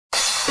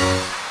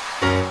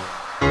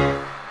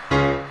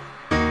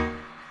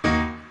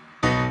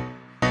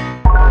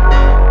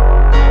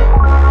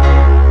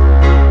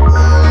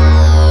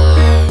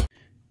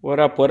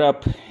up, what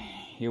up?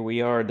 Here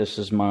we are. This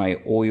is my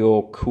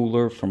oil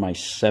cooler for my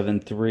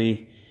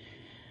 7.3.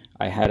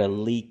 I had a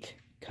leak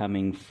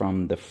coming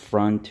from the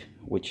front,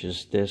 which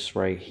is this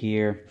right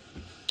here.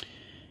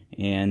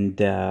 And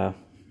I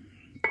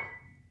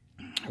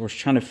was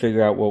trying to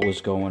figure out what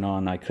was going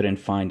on. I couldn't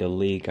find a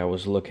leak. I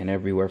was looking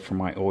everywhere for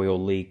my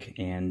oil leak,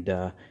 and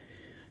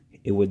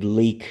it would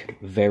leak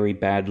very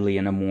badly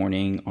in the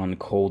morning on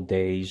cold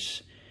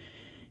days.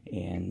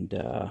 And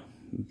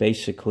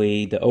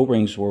basically the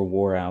O-rings were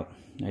wore out.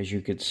 As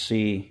you could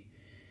see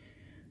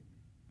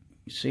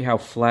how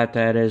flat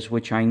that is,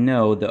 which I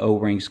know the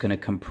O-ring's going to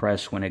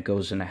compress when it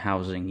goes into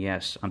housing.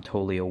 Yes, I'm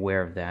totally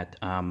aware of that.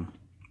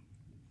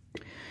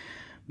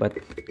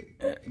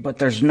 But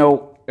there's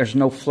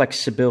no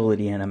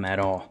flexibility in them at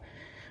all.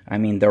 I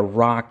mean, they're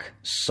rock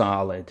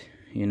solid.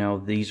 You know,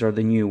 these are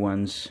the new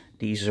ones.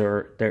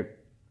 They're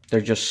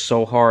just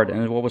so hard.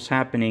 And what was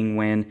happening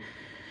when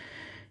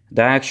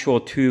the actual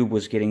tube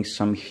was getting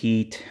some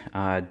heat,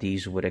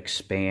 these would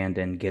expand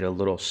and get a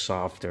little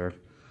softer.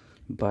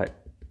 But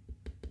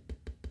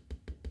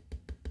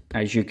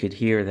as you could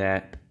hear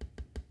that,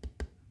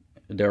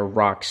 they're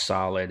rock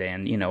solid,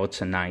 and you know,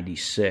 it's a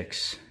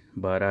 96.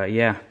 But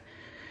yeah,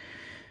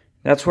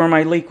 that's where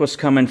my leak was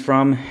coming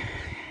from.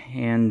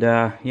 And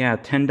yeah,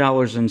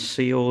 $10 in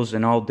seals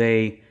and all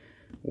day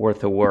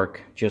worth of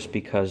work, just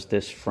because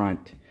this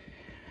front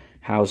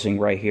housing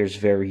right here is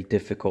very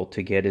difficult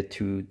to get it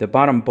to. The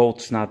bottom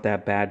bolt's not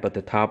that bad, but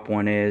the top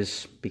one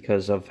is,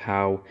 because of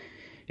how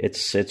it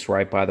sits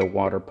right by the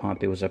water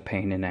pump. It was a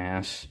pain in the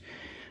ass.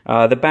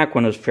 The back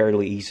one was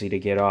fairly easy to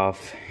get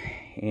off.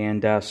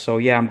 And so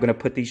yeah, I'm going to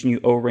put these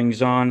new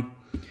O-rings on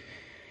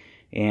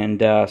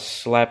and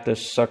slap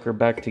this sucker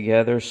back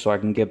together so I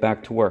can get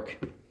back to work.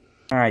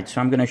 Alright, so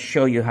I'm going to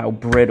show you how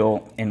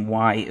brittle and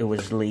why it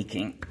was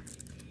leaking.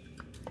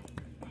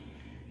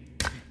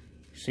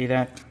 See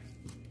that?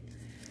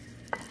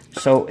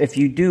 So if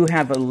you do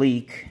have a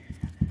leak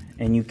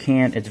and you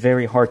can't, it's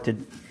very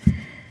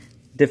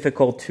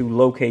difficult to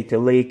locate the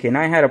leak. And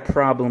I had a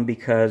problem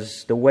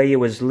because the way it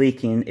was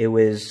leaking, it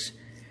was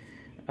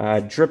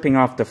dripping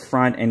off the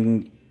front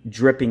and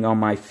dripping on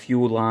my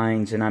fuel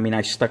lines. And I mean,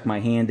 I stuck my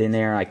hand in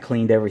there, I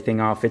cleaned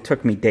everything off. It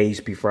took me days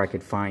before I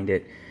could find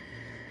it.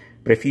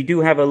 But if you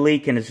do have a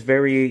leak and it's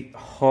very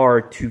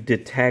hard to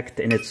detect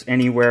and it's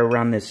anywhere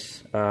around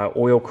this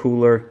oil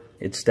cooler,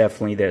 it's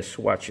definitely this.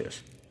 Watch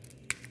this.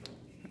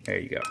 There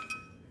you go.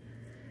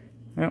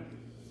 Yep.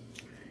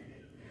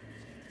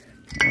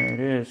 There it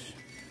is.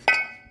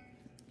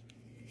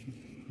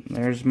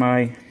 There's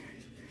my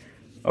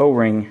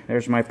O-ring.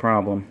 There's my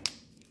problem.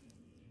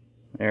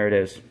 There it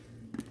is.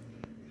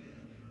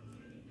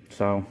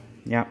 So,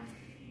 yeah.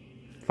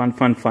 Fun,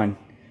 fun, fun.